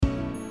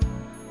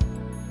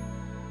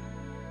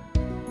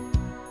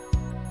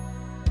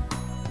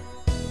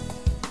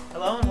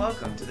Hello and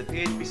welcome to the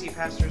PHBC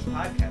Pastors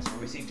Podcast, where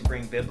we seek to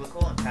bring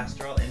biblical and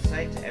pastoral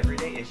insight to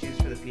everyday issues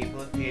for the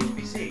people of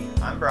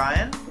PHBC. I'm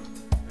Brian.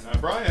 And I'm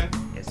Brian.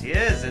 Yes, he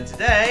is. And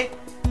today,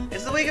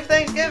 it's the week of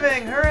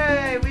Thanksgiving.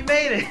 Hooray! We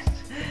made it!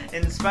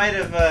 In spite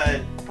of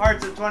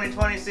parts of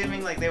 2020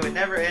 seeming like they would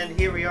never end,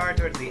 here we are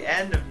towards the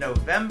end of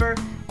November.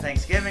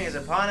 Thanksgiving is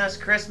upon us.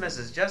 Christmas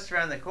is just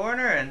around the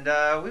corner,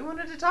 and we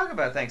wanted to talk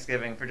about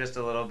Thanksgiving for just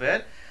a little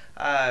bit.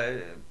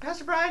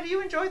 Pastor Brian, do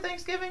you enjoy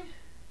Thanksgiving?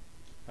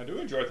 I do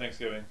enjoy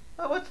Thanksgiving.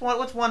 What's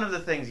one of the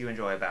things you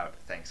enjoy about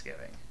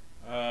Thanksgiving?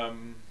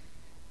 One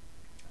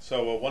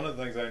of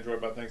the things I enjoy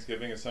about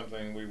Thanksgiving is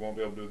something we won't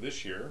be able to do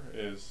this year,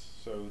 is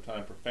the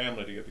time for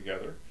family to get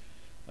together.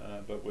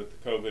 But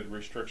with the COVID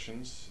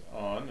restrictions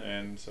on,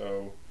 and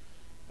so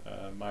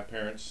my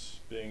parents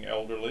being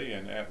elderly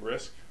and at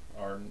risk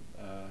are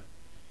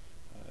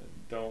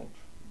don't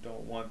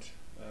want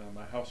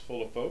my house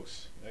full of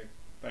folks at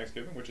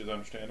Thanksgiving, which is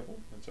understandable,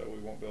 and so we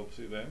won't be able to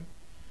see them.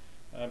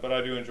 But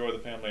I do enjoy the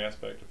family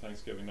aspect of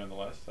Thanksgiving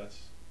nonetheless.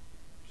 That's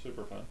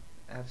super fun.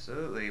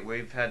 Absolutely.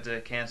 We've had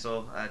to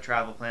cancel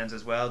travel plans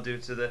as well due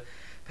to the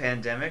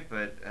pandemic,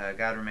 but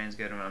God remains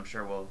good, and I'm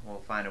sure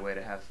we'll find a way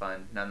to have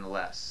fun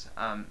nonetheless.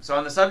 So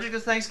on the subject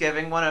of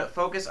Thanksgiving, want to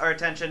focus our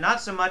attention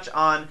not so much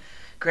on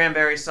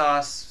cranberry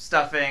sauce,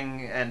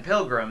 stuffing, and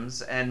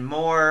pilgrims, and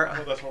more... I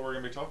know that's what we're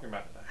going to be talking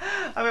about today.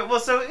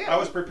 I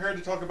was prepared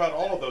to talk about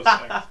all of those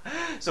things.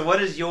 So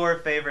what is your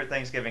favorite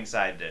Thanksgiving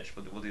side dish?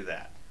 We'll do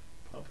that.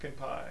 Pumpkin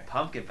pie.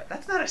 Pumpkin pie.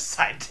 That's not a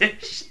side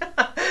dish.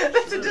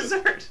 That's a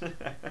dessert.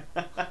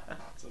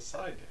 It's a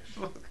side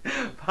dish.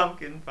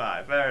 Pumpkin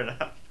pie. Fair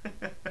enough.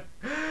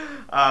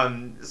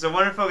 So I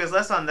want to focus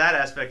less on that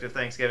aspect of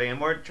Thanksgiving and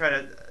more try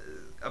to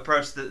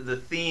approach the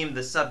theme,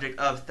 the subject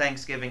of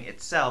Thanksgiving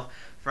itself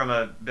from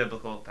a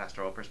biblical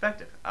pastoral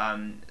perspective.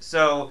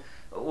 So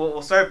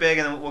we'll start big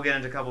and then we'll get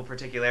into a couple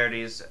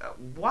particularities.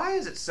 Why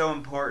is it so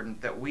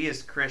important that we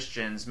as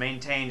Christians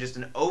maintain just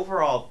an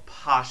overall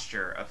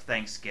posture of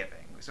thanksgiving?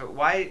 So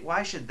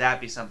why should that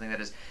be something that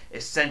is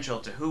essential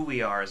to who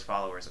we are as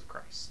followers of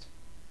Christ?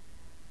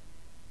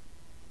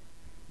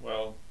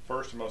 Well,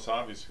 first and most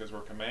obvious, because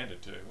we're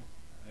commanded to.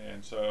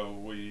 And so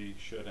we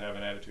should have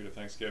an attitude of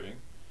thanksgiving.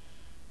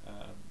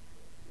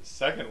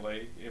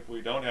 Secondly, if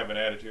we don't have an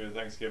attitude of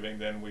thanksgiving,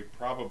 then we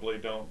probably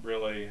don't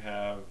really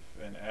have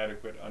an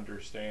adequate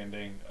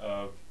understanding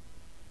of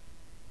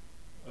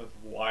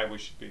why we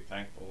should be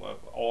thankful, of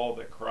all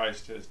that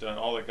Christ has done,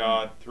 all that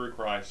God through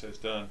Christ has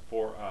done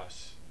for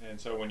us. And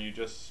so when you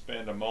just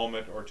spend a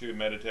moment or two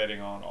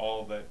meditating on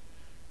all that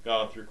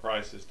God through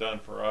Christ has done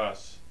for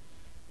us,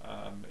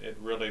 it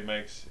really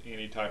makes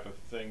any type of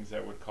things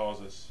that would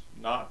cause us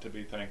not to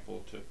be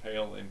thankful to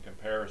pale in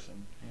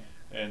comparison. Yeah.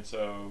 And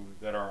so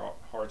that our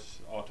hearts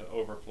ought to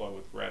overflow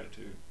with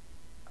gratitude.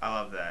 I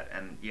love that.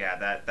 And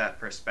yeah, that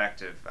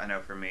perspective, I know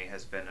for me,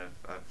 has been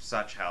of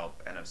such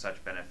help and of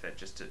such benefit,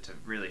 just to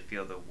really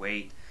feel the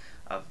weight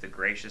of the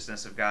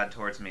graciousness of God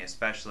towards me,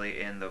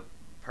 especially in the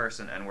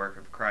person and work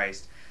of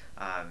Christ.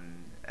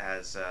 I'm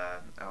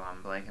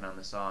blanking on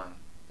the song.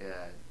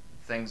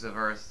 Things of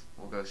earth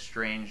will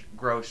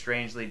grow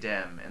strangely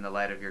dim in the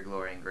light of your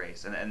glory and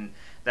grace. And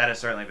that has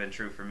certainly been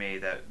true for me,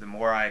 that the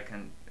more I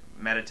can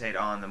meditate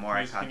on, the more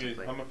I contemplate.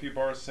 Can you hum a few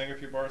bars, sing a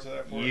few bars of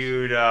that for us?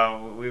 You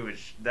know,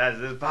 this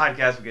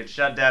podcast would get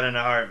shut down in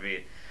a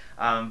heartbeat.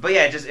 But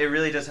yeah, it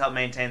really does help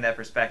maintain that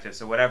perspective.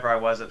 So whatever I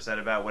was upset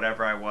about,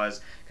 whatever I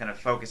was kind of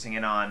focusing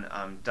in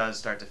on, does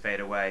start to fade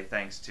away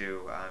thanks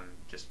to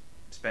just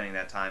spending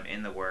that time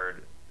in the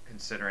Word,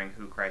 considering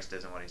who Christ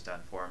is and what He's done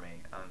for me.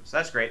 So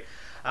that's great.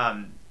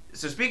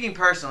 So speaking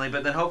personally,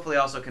 but then hopefully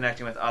also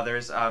connecting with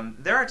others,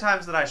 there are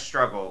times that I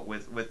struggle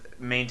with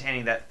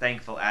maintaining that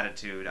thankful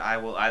attitude. I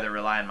will either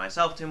rely on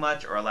myself too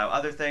much or allow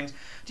other things.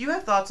 Do you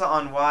have thoughts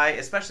on why,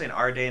 especially in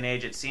our day and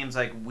age, it seems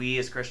like we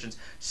as Christians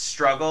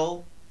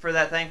struggle for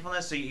that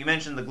thankfulness? So you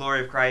mentioned the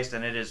glory of Christ,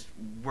 and it is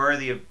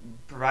worthy of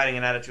providing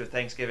an attitude of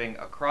thanksgiving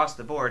across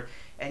the board,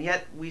 and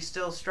yet we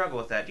still struggle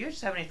with that. Do you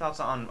just have any thoughts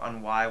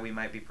on why we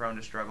might be prone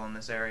to struggle in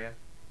this area?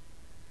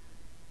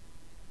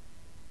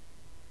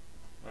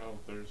 Well,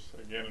 there's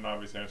again an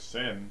obvious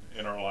sin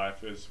in our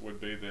life would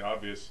be the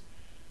obvious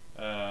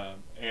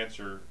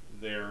answer.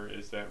 There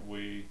is that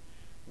we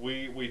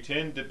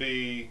tend to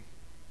be,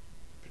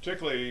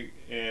 particularly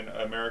in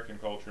American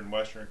culture and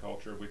Western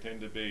culture, we tend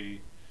to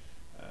be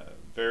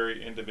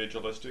very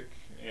individualistic,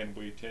 and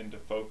we tend to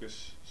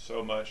focus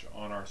so much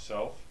on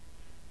ourselves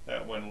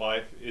that when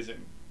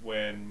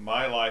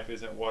my life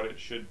isn't what it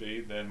should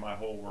be, then my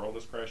whole world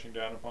is crashing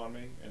down upon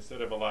me.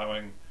 Instead of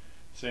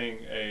seeing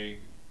a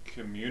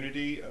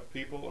community of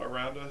people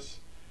around us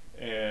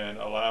and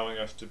allowing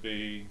us to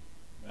be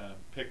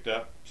picked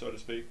up, so to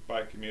speak,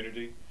 by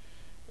community.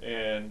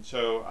 And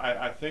so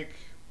I think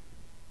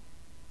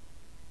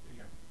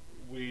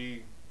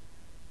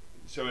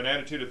an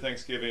attitude of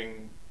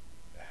thanksgiving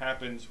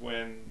happens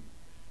when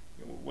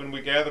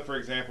we gather, for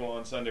example,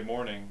 on Sunday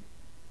morning,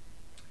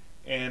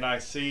 and I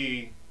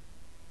see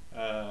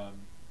a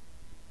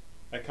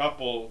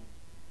couple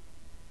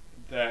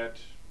that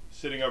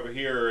sitting over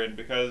here, and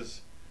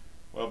because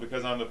Well,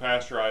 because I'm the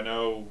pastor, I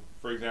know,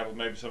 for example,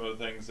 maybe some of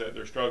the things that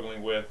they're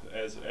struggling with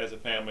as a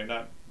family.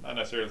 Not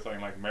necessarily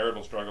something like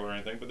marital struggle or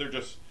anything, but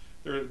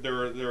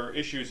there are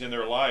issues in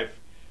their life,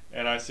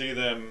 and I see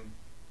them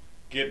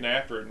getting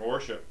after it in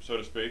worship, so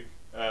to speak,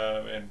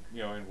 and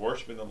in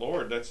worshiping the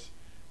Lord. That's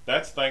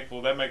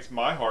thankful. That makes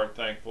my heart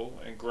thankful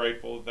and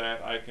grateful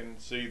that I can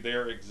see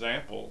their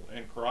example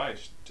in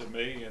Christ to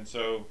me, and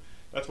so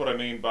that's what I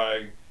mean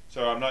by.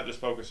 So I'm not just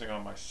focusing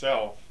on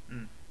myself.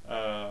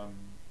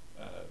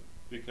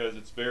 Because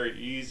it's very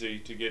easy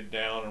to get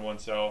down on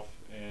oneself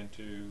and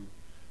to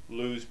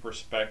lose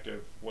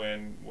perspective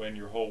when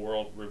your whole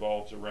world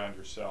revolves around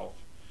yourself.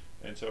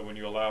 And so when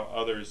you allow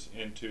others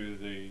into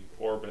the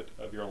orbit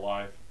of your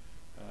life,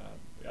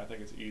 I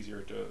think it's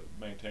easier to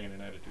maintain an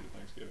attitude of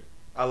thanksgiving.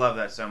 I love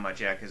that so much,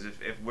 yeah, because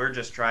if we're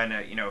just trying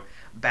to,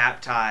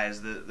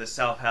 baptize the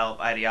self-help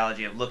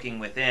ideology of looking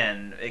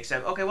within,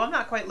 except, okay, well, I'm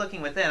not quite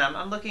looking within,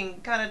 I'm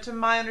looking kind of to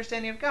my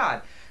understanding of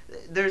God.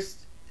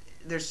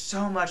 There's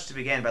so much to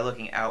be gained by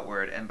looking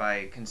outward and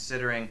by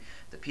considering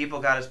the people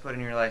God has put in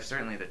your life,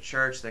 certainly the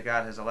church that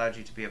God has allowed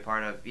you to be a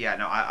part of. Yeah,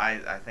 no,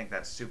 I think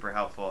that's super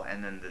helpful.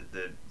 And then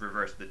the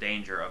reverse, the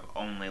danger of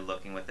only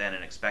looking within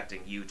and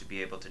expecting you to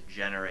be able to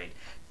generate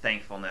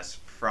thankfulness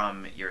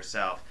from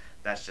yourself.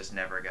 That's just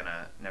never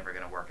gonna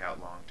work out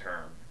long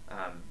term.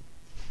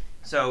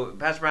 So,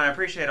 Pastor Brian, I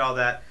appreciate all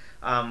that.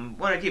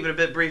 Want to keep it a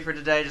bit briefer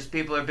today. Just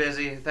people are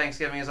busy.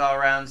 Thanksgiving is all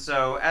around.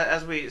 So,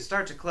 as we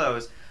start to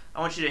close, I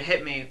want you to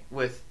hit me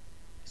with,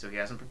 so he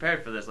hasn't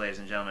prepared for this, ladies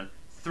and gentlemen,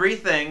 3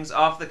 things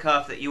off the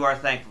cuff that you are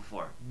thankful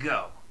for.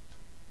 Go.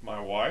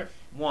 My wife.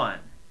 1.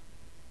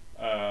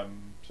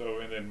 And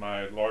then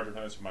my larger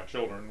family, so my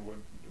children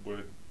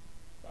would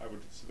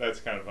that's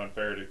kind of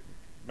unfair to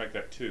make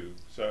that 2.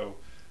 So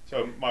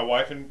my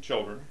wife and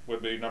children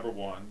would be number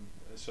 1.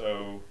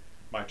 So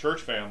my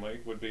church family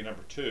would be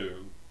number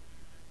 2,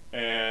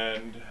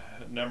 and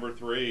number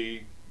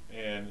 3.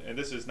 And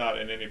this is not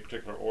in any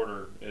particular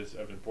order is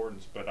of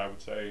importance, but I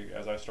would say,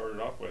 as I started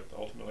off with,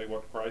 ultimately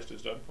what Christ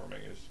has done for me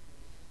is,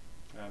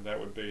 that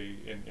would be,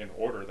 in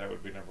order, that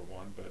would be number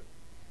 1, but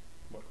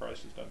what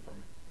Christ has done for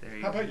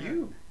me. How about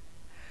you?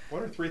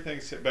 What are 3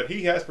 things? But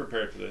he has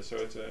prepared for this, so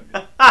it's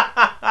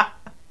a...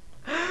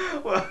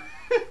 Well,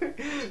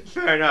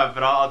 fair enough,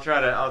 but I'll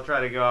try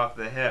to go off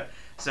the hip.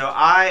 So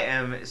I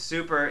am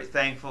super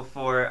thankful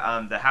for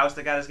the house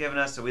that God has given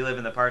us. So we live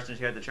in the parsonage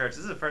here at the church. This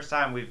is the first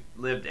time we've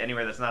lived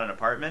anywhere that's not an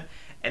apartment,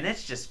 and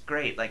it's just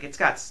great. Like, it's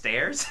got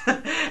stairs,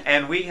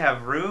 and we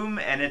have room,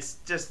 and it's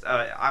just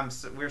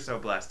we're so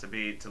blessed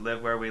to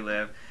live where we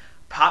live.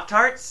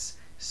 Pop-Tarts.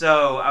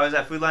 So I was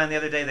at Food Lion the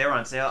other day. They were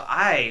on sale.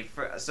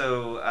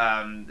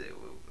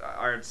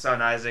 Our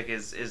son Isaac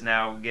is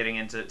now getting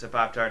into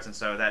Pop-Tarts, and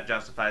so that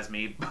justifies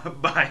me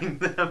buying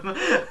them.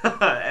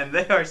 And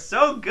they are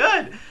so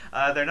good.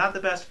 They're not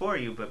the best for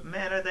you, but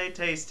man, are they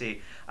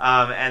tasty.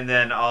 And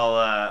then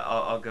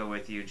I'll go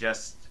with you.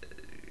 Just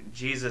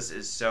Jesus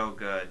is so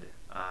good,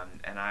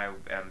 and I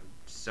am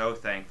so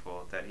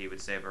thankful that he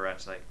would save a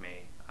wretch like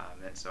me.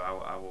 And so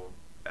I will,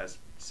 as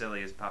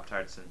silly as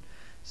Pop-Tarts and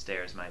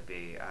stairs might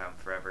be, I'm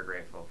forever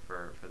grateful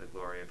for the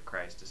glory of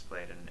Christ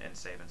displayed in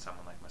saving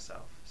someone like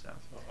myself. So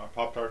are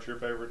Pop-Tarts your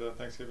favorite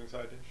Thanksgiving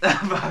side dish?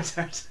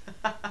 Pop-Tarts.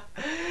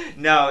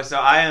 No, so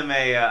I am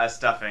a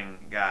stuffing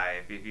guy.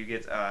 If you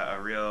get a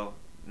real,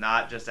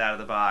 not just out of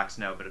the box,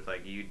 no, but if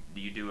like you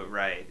do it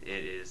right,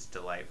 it is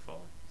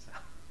delightful.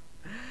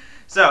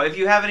 So if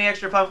you have any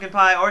extra pumpkin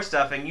pie or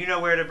stuffing, you know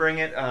where to bring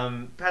it.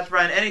 Pastor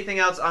Brian, anything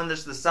else on the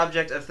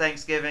subject of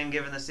Thanksgiving,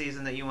 given the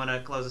season, that you want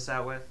to close us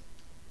out with?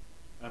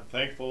 I'm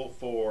thankful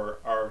for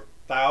our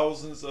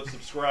thousands of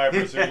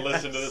subscribers who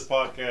listen to this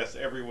podcast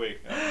every week.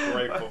 I'm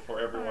grateful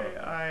for everyone.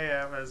 I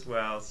am as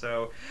well.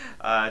 So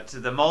to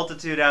the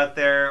multitude out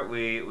there,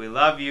 we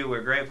love you.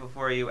 We're grateful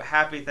for you.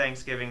 Happy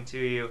Thanksgiving to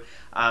you.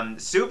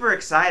 Super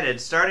excited.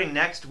 Starting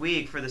next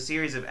week for the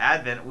series of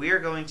Advent, we are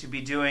going to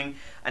be doing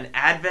an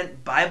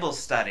Advent Bible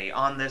study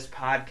on this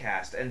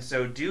podcast. And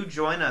so do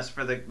join us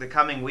for the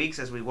coming weeks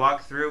as we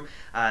walk through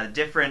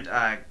different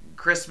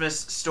Christmas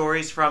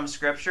stories from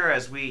Scripture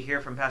as we hear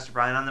from Pastor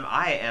Brian on them.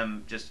 I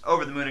am just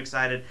over the moon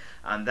excited.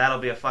 That'll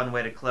be a fun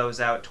way to close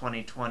out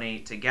 2020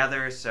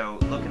 together, so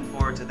looking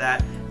forward to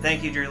that.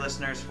 Thank you, dear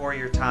listeners, for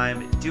your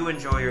time. Do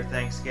enjoy your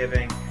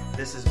Thanksgiving.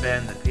 This has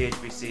been the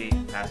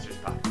PHBC Pastors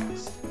Podcast.